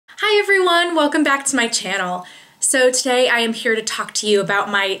Hi everyone, welcome back to my channel. So today I am here to talk to you about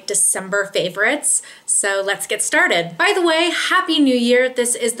my December favorites. So let's get started. By the way, Happy New Year.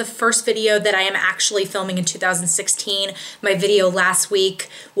 This is the first video that I am actually filming in 2016. My video last week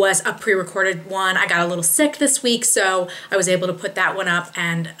was a pre-recorded one. I got a little sick this week, so I was able to put that one up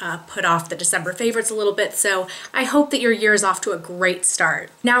and put off the December favorites a little bit. So I hope that your year is off to a great start.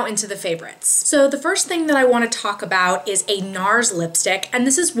 Now into the favorites. So the first thing that I want to talk about is a NARS lipstick, and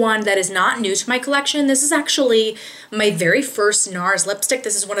this is one that is not new to my collection. This is actually my very first NARS lipstick.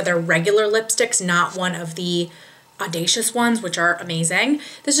 This is one of their regular lipsticks, not one of the audacious ones, which are amazing.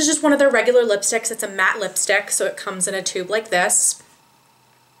 This is just one of their regular lipsticks. It's a matte lipstick, so it comes in a tube like this.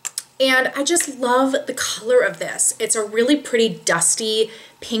 And I just love the color of this. It's a really pretty dusty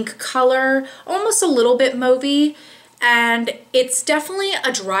pink color, almost a little bit mauvey, and it's definitely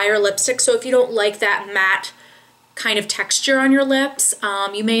a drier lipstick, so if you don't like that matte kind of texture on your lips,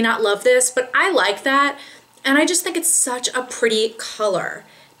 you may not love this, but I like that. And I just think it's such a pretty color.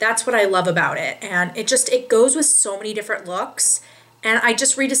 That's what I love about it. And it goes with so many different looks. And I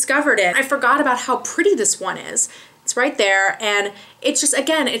just rediscovered it. I forgot about how pretty this one is. It's right there. And it's just,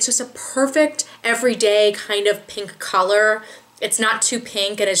 again, it's just a perfect everyday kind of pink color. It's not too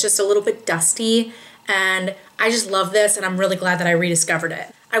pink and it's just a little bit dusty. And I just love this and I'm really glad that I rediscovered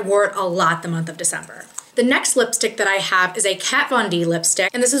it. I wore it a lot the month of December. The next lipstick that I have is a Kat Von D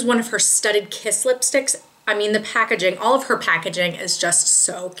lipstick. And this is one of her Studded Kiss lipsticks. I mean, the packaging, all of her packaging is just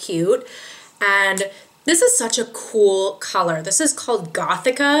so cute. And this is such a cool color. This is called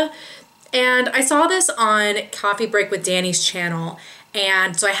Gothica. And I saw this on Coffee Break with Danny's channel.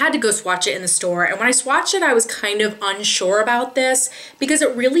 And so I had to go swatch it in the store. And when I swatched it, I was kind of unsure about this because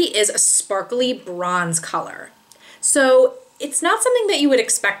it really is a sparkly bronze color. So it's not something that you would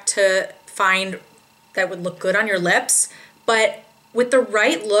expect to find that would look good on your lips, but with the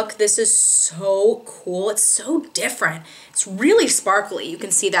right look, this is so cool. It's so different. It's really sparkly. You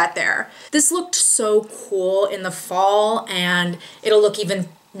can see that there. This looked so cool in the fall and it'll look even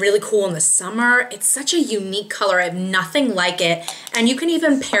really cool in the summer. It's such a unique color. I have nothing like it. And you can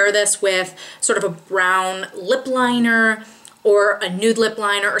even pair this with sort of a brown lip liner or a nude lip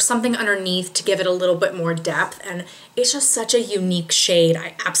liner or something underneath to give it a little bit more depth. And it's just such a unique shade.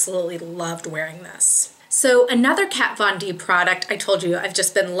 I absolutely loved wearing this. So another Kat Von D product, I told you I've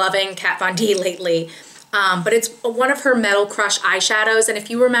just been loving Kat Von D lately, but it's one of her Metal Crush eyeshadows. And if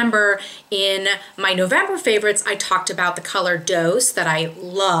you remember in my November favorites, I talked about the color Dose that I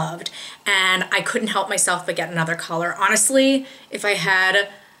loved, and I couldn't help myself but get another color. Honestly, if I had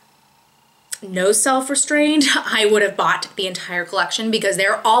no self-restraint, I would have bought the entire collection because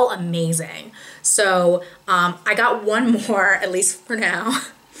they're all amazing. So I got one more, at least for now.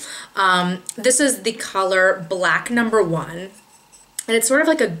 This is the color Black No. 1, and it's sort of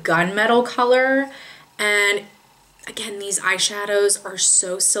like a gunmetal color, and again, these eyeshadows are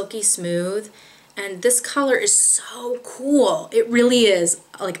so silky smooth, and this color is so cool. It really is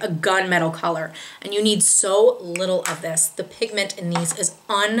like a gunmetal color, and you need so little of this. The pigment in these is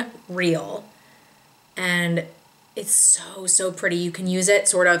unreal, and it's so pretty. You can use it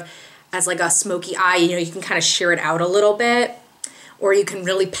sort of as like a smoky eye, you know, you can kind of sheer it out a little bit, or you can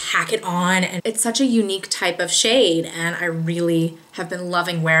really pack it on, and it's such a unique type of shade, and I really have been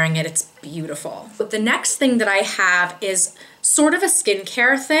loving wearing it. It's beautiful. But the next thing that I have is sort of a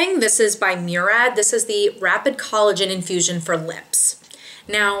skincare thing. This is by Murad. This is the Rapid Collagen Infusion for lips.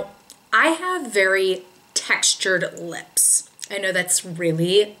 Now, I have very textured lips. I know that's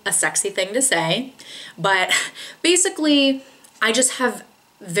really a sexy thing to say, but basically, I just have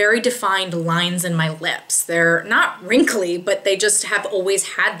very defined lines in my lips. They're not wrinkly, but they just have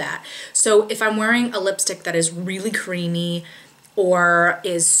always had that. So if I'm wearing a lipstick that is really creamy or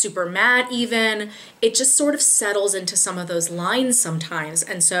is super matte even, it just sort of settles into some of those lines sometimes.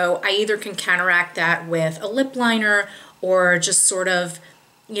 And so I either can counteract that with a lip liner or just sort of,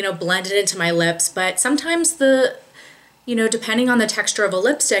 you know, blend it into my lips. But sometimes depending on the texture of a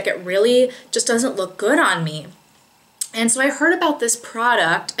lipstick, it really just doesn't look good on me. And so I heard about this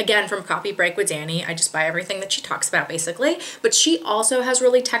product, again, from Coffee Break with Danny. I just buy everything that she talks about, basically. But she also has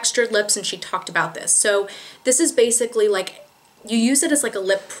really textured lips, and she talked about this. So this is basically like, you use it as like a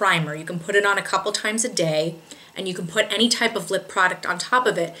lip primer. You can put it on a couple times a day, and you can put any type of lip product on top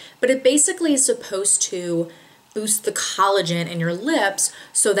of it. But it basically is supposed to boost the collagen in your lips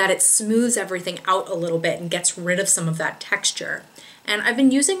so that it smooths everything out a little bit and gets rid of some of that texture. And I've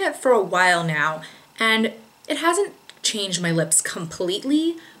been using it for a while now, and it hasn't changed my lips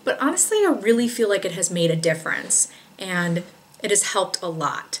completely, but honestly, I really feel like it has made a difference, and it has helped a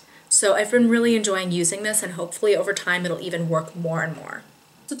lot. So I've been really enjoying using this, and hopefully over time it'll even work more and more.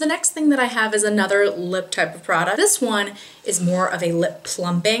 So the next thing that I have is another lip type of product. This one is more of a lip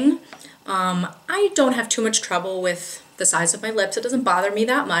plumping. I don't have too much trouble with the size of my lips. It doesn't bother me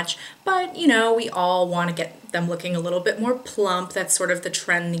that much, but you know, we all want to get them looking a little bit more plump. That's sort of the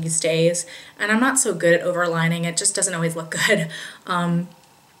trend these days. And I'm not so good at overlining. It just doesn't always look good.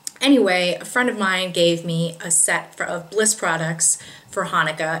 Anyway, a friend of mine gave me a set of Bliss products for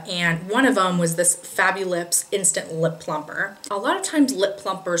Hanukkah, and one of them was this Fabulips Instant Lip Plumper. A lot of times lip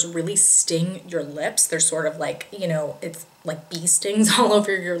plumpers really sting your lips. They're sort of like, you know, it's like bee stings all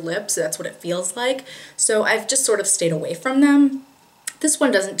over your lips. That's what it feels like. So I've just sort of stayed away from them. This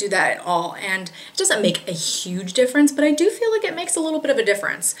one doesn't do that at all, and it doesn't make a huge difference, but I do feel like it makes a little bit of a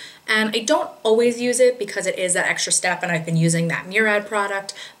difference. And I don't always use it because it is that extra step, and I've been using that Murad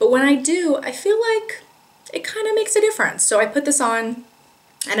product, but when I do, I feel like it kind of makes a difference. So I put this on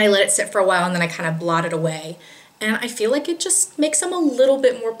and I let it sit for a while, and then I kind of blot it away. And I feel like it just makes them a little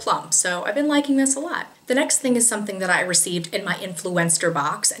bit more plump. So I've been liking this a lot. The next thing is something that I received in my Influencer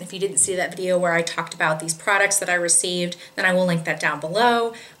box. And if you didn't see that video where I talked about these products that I received, then I will link that down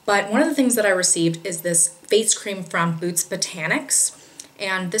below. But one of the things that I received is this face cream from Botanics.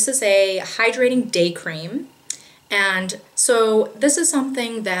 And this is a hydrating day cream. And so this is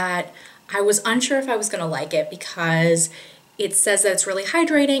something that I was unsure if I was gonna like it because it says that it's really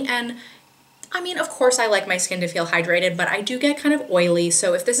hydrating, and I mean, of course I like my skin to feel hydrated, but I do get kind of oily,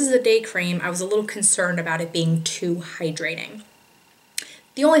 so if this is a day cream, I was a little concerned about it being too hydrating.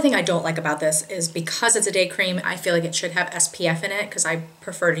 The only thing I don't like about this is because it's a day cream, I feel like it should have SPF in it because I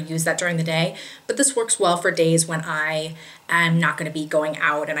prefer to use that during the day, but this works well for days when I am not going to be going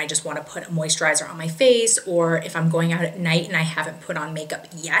out and I just want to put a moisturizer on my face, or if I'm going out at night and I haven't put on makeup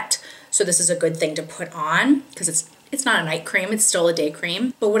yet. So this is a good thing to put on because it's not a night cream, it's still a day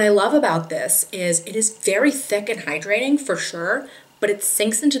cream. But what I love about this is it is very thick and hydrating for sure, but it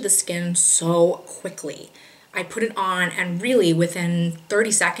sinks into the skin so quickly. I put it on and really within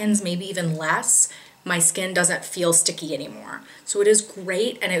 30 seconds, maybe even less, my skin doesn't feel sticky anymore. So it is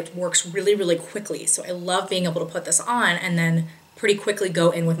great and it works really, really quickly. So I love being able to put this on and then pretty quickly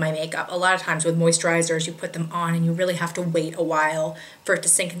go in with my makeup. A lot of times with moisturizers, you put them on and you really have to wait a while for it to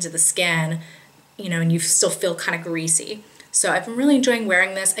sink into the skin, you know, and you still feel kind of greasy. So I've been really enjoying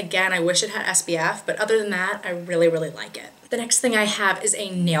wearing this. Again, I wish it had SPF, but other than that, I really, really like it. The next thing I have is a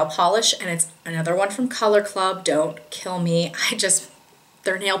nail polish, and it's another one from Color Club. Don't kill me.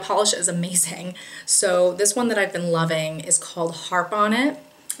 Their nail polish is amazing. So this one that I've been loving is called Harp on it,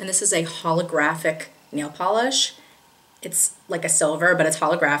 and this is a holographic nail polish. It's like a silver, but it's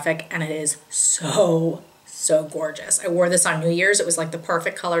holographic, and it is so gorgeous. I wore this on New Year's. It was like the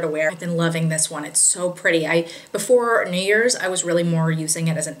perfect color to wear. I've been loving this one. It's so pretty. Before New Year's, I was really more using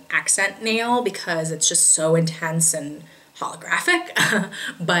it as an accent nail because it's just so intense and holographic,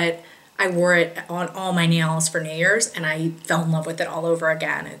 but I wore it on all my nails for New Year's and I fell in love with it all over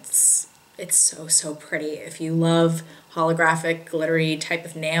again. It's so pretty. If you love holographic, glittery type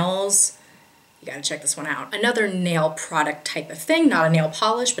of nails, you gotta check this one out. Another nail product type of thing, not a nail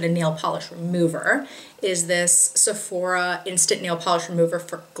polish, but a nail polish remover, is this Sephora Instant Nail Polish Remover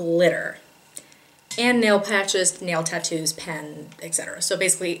for glitter. And nail patches, nail tattoos, pen, etc. So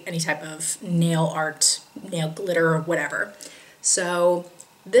basically any type of nail art, nail glitter, whatever. So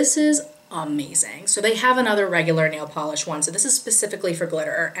this is amazing. So they have another regular nail polish one. So this is specifically for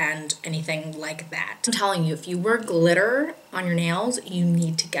glitter and anything like that. I'm telling you, if you wear glitter on your nails, you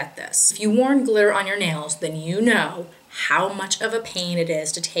need to get this. If you worn glitter on your nails, then you know how much of a pain it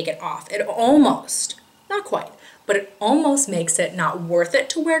is to take it off. It almost, not quite, but it almost makes it not worth it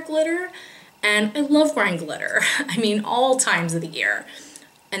to wear glitter. And I love wearing glitter. I mean, all times of the year.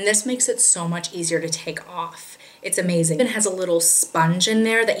 And this makes it so much easier to take off. It's amazing. It has a little sponge in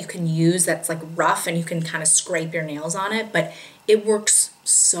there that you can use that's like rough and you can kind of scrape your nails on it, but it works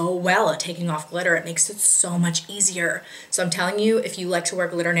so well at taking off glitter. It makes it so much easier. So I'm telling you, if you like to wear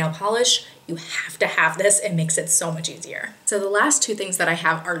glitter nail polish, you have to have this. It makes it so much easier. So the last two things that I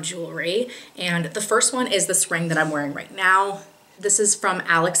have are jewelry. And the first one is this ring that I'm wearing right now. This is from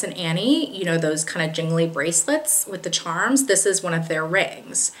Alex and Annie, you know, those kind of jingly bracelets with the charms. This is one of their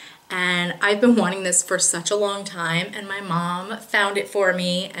rings. And I've been wanting this for such a long time, and my mom found it for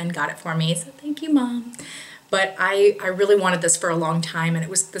me and got it for me, so thank you, Mom. But I really wanted this for a long time, and it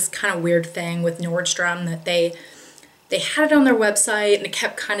was this kind of weird thing with Nordstrom that they had it on their website and it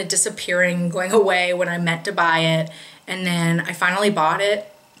kept kind of disappearing, going away when I meant to buy it. And then I finally bought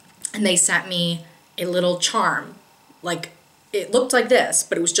it and they sent me a little charm. Like, it looked like this,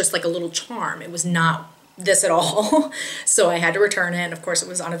 but it was just like a little charm. It was not this at all. So I had to return it, and of course it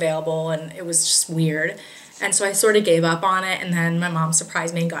was unavailable and it was just weird. And so I sort of gave up on it, and then my mom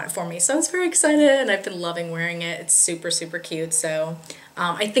surprised me and got it for me. So I was very excited, and I've been loving wearing it. It's super, super cute. So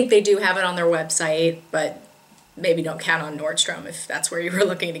I think they do have it on their website, but maybe don't count on Nordstrom if that's where you were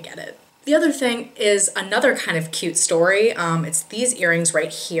looking to get it. The other thing is another kind of cute story. It's these earrings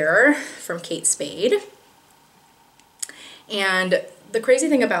right here from Kate Spade. And the crazy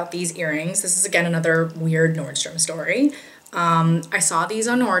thing about these earrings, this is again another weird Nordstrom story. I saw these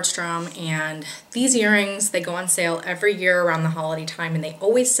on Nordstrom, and these earrings, they go on sale every year around the holiday time, and they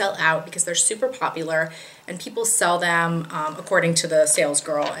always sell out because they're super popular, and people sell them, according to the sales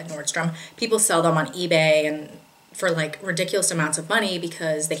girl at Nordstrom, people sell them on eBay and for like ridiculous amounts of money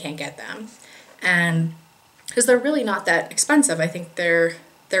because they can't get them. And because they're really not that expensive. I think they're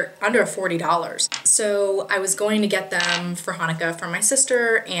under $40. So I was going to get them for Hanukkah from my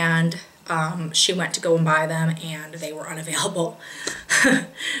sister, and she went to go and buy them, and they were unavailable.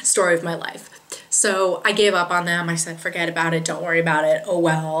 Story of my life. So I gave up on them. I said, forget about it, don't worry about it, oh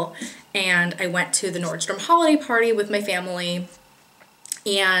well. And I went to the Nordstrom holiday party with my family,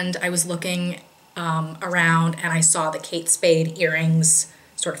 and I was looking around, and I saw the Kate Spade earrings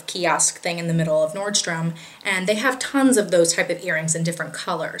sort of kiosk thing in the middle of Nordstrom, and they have tons of those type of earrings in different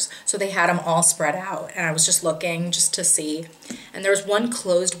colors. So they had them all spread out, and I was just looking just to see, and there's one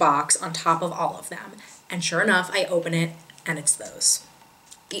closed box on top of all of them, and sure enough, I open it, and it's those.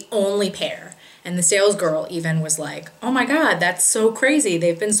 The only pair. And the sales girl even was like, oh my God, that's so crazy.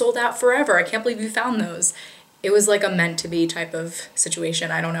 They've been sold out forever. I can't believe you found those. It was like a meant to be type of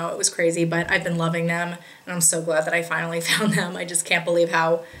situation. I don't know, it was crazy, but I've been loving them, and I'm so glad that I finally found them. I just can't believe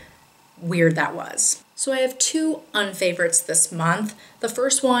how weird that was. So I have two unfavorites this month. The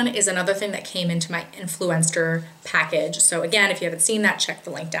first one is another thing that came into my influencer package. So again, if you haven't seen that, check the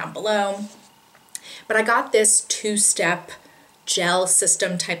link down below. But I got this two-step gel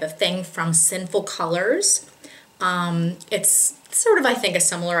system type of thing from Sinful Colors. It's sort of, I think, a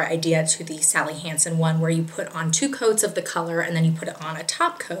similar idea to the Sally Hansen one, where you put on 2 coats of the color and then you put it on a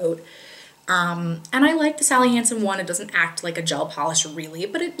top coat. And I like the Sally Hansen one. It doesn't act like a gel polish really,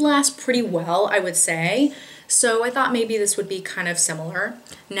 but it lasts pretty well, I would say. So I thought maybe this would be kind of similar.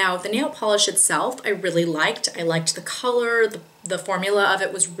 Now, the nail polish itself, I really liked. I liked the color, the formula of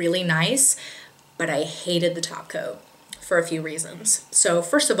it was really nice, but I hated the top coat for a few reasons. So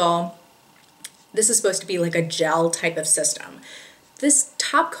first of all, this is supposed to be like a gel type of system. This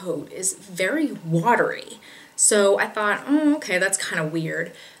top coat is very watery. So I thought, oh, okay, that's kind of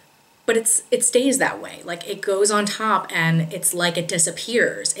weird. But it stays that way. Like, it goes on top and it's like it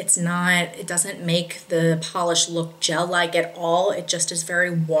disappears. It doesn't make the polish look gel-like at all. It just is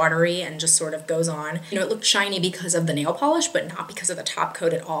very watery and just sort of goes on. You know, it looked shiny because of the nail polish, but not because of the top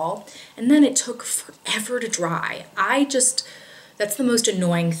coat at all. And then it took forever to dry. That's the most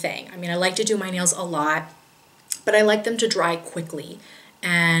annoying thing. I mean, I like to do my nails a lot, but I like them to dry quickly.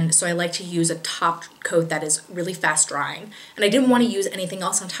 And so I like to use a top coat that is really fast drying. And I didn't want to use anything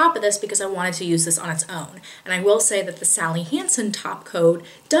else on top of this because I wanted to use this on its own. And I will say that the Sally Hansen top coat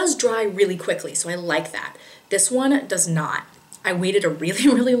does dry really quickly, so I like that. This one does not. I waited a really,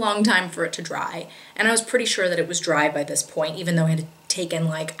 really long time for it to dry, and I was pretty sure that it was dry by this point, even though it had taken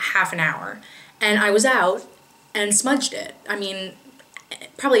like half an hour. And I was out and smudged it. I mean,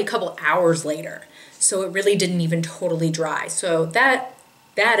 probably a couple hours later. So it really didn't even totally dry. So that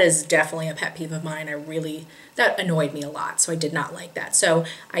is definitely a pet peeve of mine. That annoyed me a lot, so I did not like that. So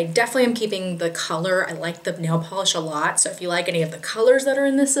I definitely am keeping the color. I like the nail polish a lot, so if you like any of the colors that are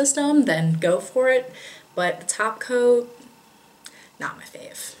in this system, then go for it. But the top coat, not my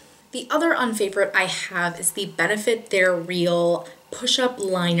fave. The other unfavorite I have is the Benefit They're Real push-up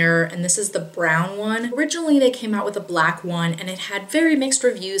liner, and this is the brown one. Originally they came out with a black one, and it had very mixed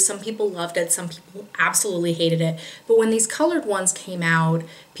reviews. Some people loved it, some people absolutely hated it. But when these colored ones came out,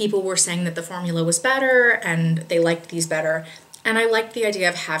 people were saying that the formula was better and they liked these better. And I liked the idea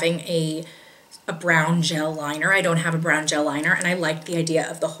of having a brown gel liner. I don't have a brown gel liner, and I liked the idea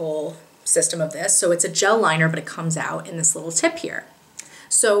of the whole system of this. So it's a gel liner, but it comes out in this little tip here.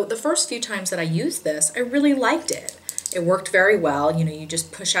 So the first few times that I used this, I really liked it. It worked very well. You know, you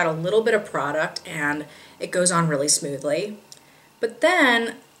just push out a little bit of product and it goes on really smoothly. But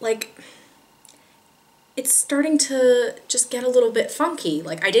then, like, it's starting to just get a little bit funky.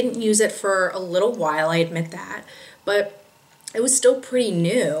 Like, I didn't use it for a little while, I admit that, but it was still pretty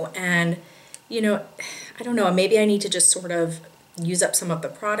new. And, you know, I don't know, maybe I need to just sort of use up some of the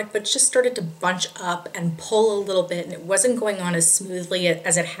product, but it just started to bunch up and pull a little bit, and it wasn't going on as smoothly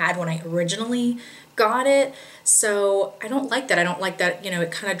as it had when I originally got it. So I don't like that. I don't like that, you know,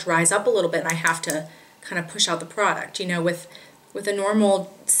 it kind of dries up a little bit and I have to kind of push out the product. You know, with with a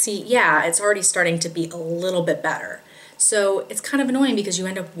normal, see, yeah, it's already starting to be a little bit better. So it's kind of annoying because you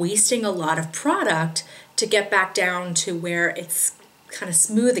end up wasting a lot of product to get back down to where it's kind of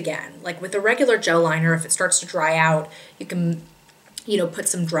smooth again. Like with a regular gel liner, if it starts to dry out, you can, you know, put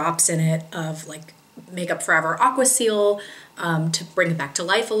some drops in it of like Makeup Forever Aqua Seal to bring it back to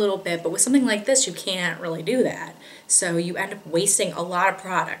life a little bit. But with something like this, you can't really do that. So you end up wasting a lot of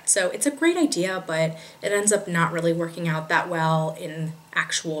product. So it's a great idea, but it ends up not really working out that well in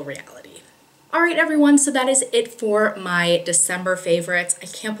actual reality. All right, everyone, so that is it for my December favorites. I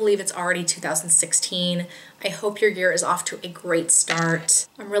can't believe it's already 2016. I hope your year is off to a great start.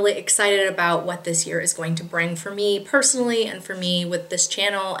 I'm really excited about what this year is going to bring for me personally and for me with this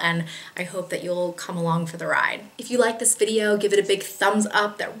channel, and I hope that you'll come along for the ride. If you like this video, give it a big thumbs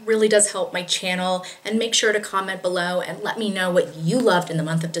up. That really does help my channel, and make sure to comment below and let me know what you loved in the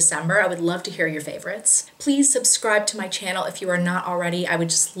month of December. I would love to hear your favorites. Please subscribe to my channel if you are not already. I would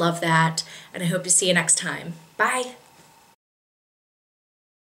just love that, and I hope to see you next time. Bye.